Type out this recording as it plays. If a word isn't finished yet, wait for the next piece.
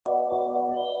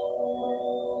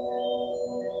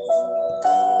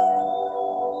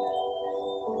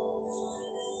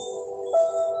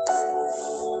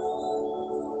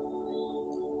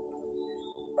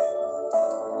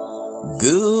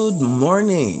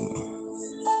morning.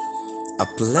 A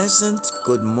pleasant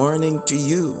good morning to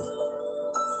you,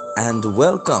 and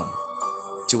welcome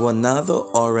to another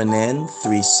RNN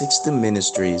 360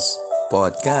 Ministries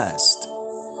podcast.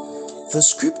 The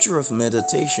scripture of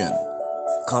meditation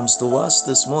comes to us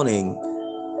this morning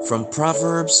from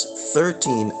Proverbs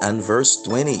 13 and verse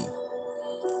 20.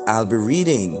 I'll be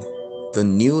reading the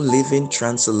New Living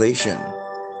Translation,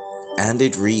 and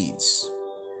it reads,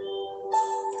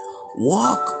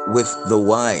 "Walk with the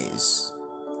wise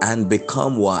and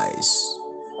become wise.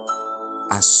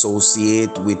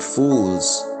 Associate with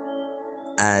fools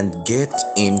and get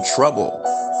in trouble."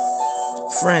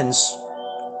 Friends,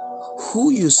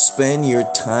 who you spend your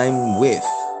time with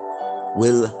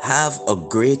will have a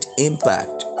great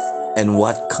impact on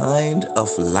what kind of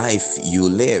life you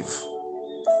live.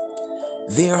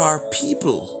 There are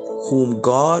people whom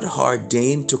God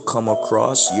ordained to come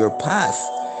across your path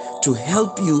to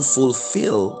help you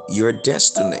fulfill your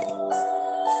destiny.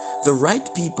 The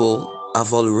right people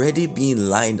have already been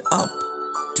lined up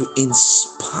to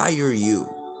inspire you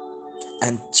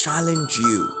and challenge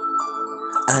you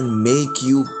and make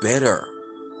you better.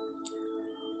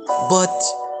 But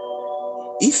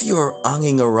if you're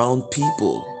hanging around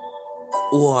people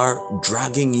who are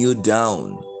dragging you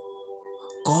down,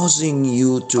 causing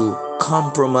you to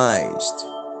compromise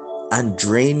and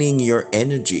draining your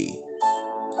energy,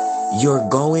 you're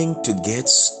going to get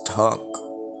stuck.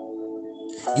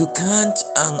 You can't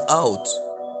hang out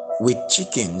with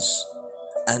chickens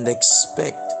and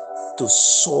expect to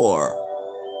soar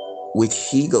with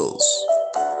eagles.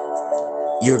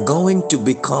 You're going to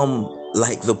become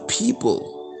like the people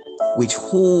with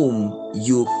whom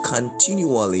you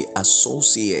continually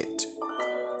associate.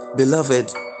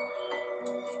 Beloved,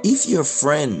 if your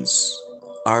friends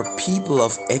are people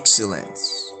of excellence,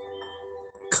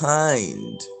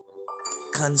 kind,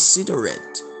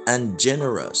 considerate, and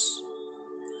generous,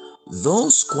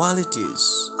 those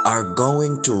qualities are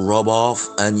going to rub off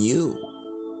on you.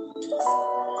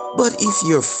 But if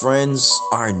your friends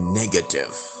are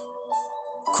negative,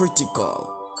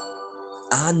 critical,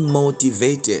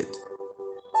 unmotivated,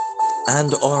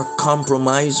 and are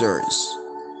compromisers,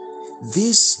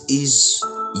 this is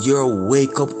your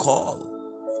wake-up call.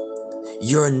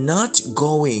 You're not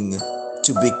going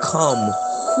to become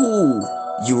who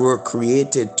you were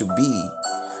created to be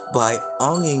by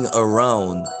hanging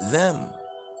around them.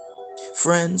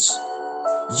 Friends,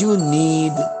 you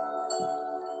need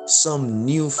some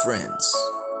new friends.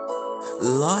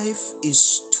 Life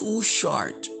is too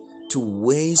short to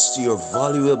waste your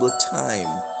valuable time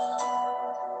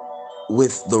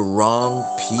with the wrong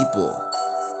people.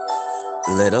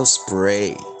 Let us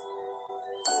pray.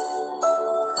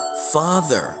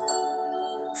 Father,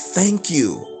 thank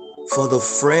you for the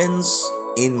friends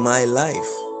in my life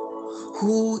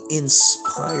who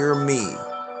inspire me,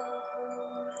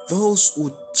 those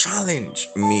who challenge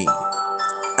me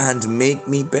and make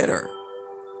me better.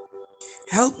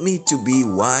 Help me to be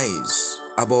wise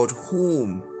about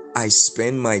whom I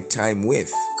spend my time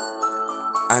with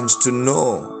and to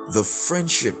know the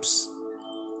friendships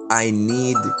I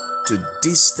need to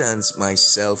distance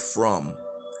myself from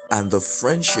and the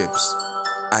friendships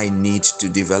I need to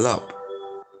develop.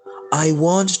 I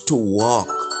want to walk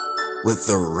with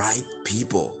the right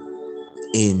people.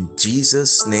 In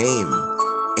Jesus' name,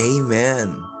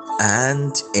 amen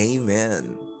and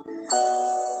amen.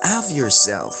 Have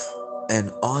yourself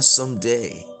an awesome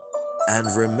day,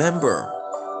 and remember,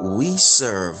 we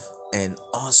serve an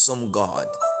awesome God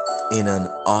in an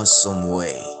awesome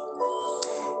way.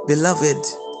 Beloved,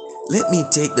 let me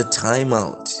take the time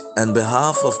out on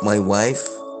behalf of my wife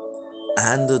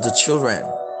and the children.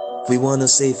 We want to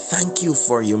say thank you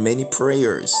for your many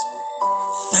prayers.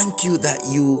 Thank you that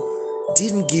you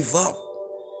didn't give up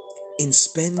in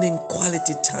spending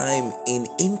quality time in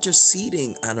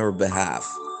interceding on our behalf.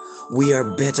 We are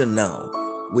better now.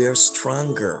 We are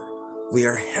stronger. We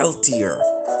are healthier.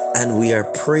 And we are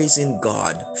praising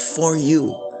God for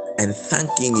you and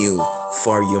thanking you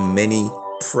for your many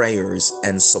prayers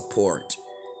and support.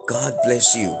 God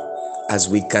bless you as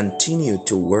we continue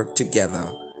to work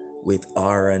together with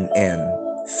RNN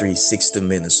 360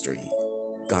 Ministry.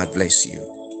 God bless you.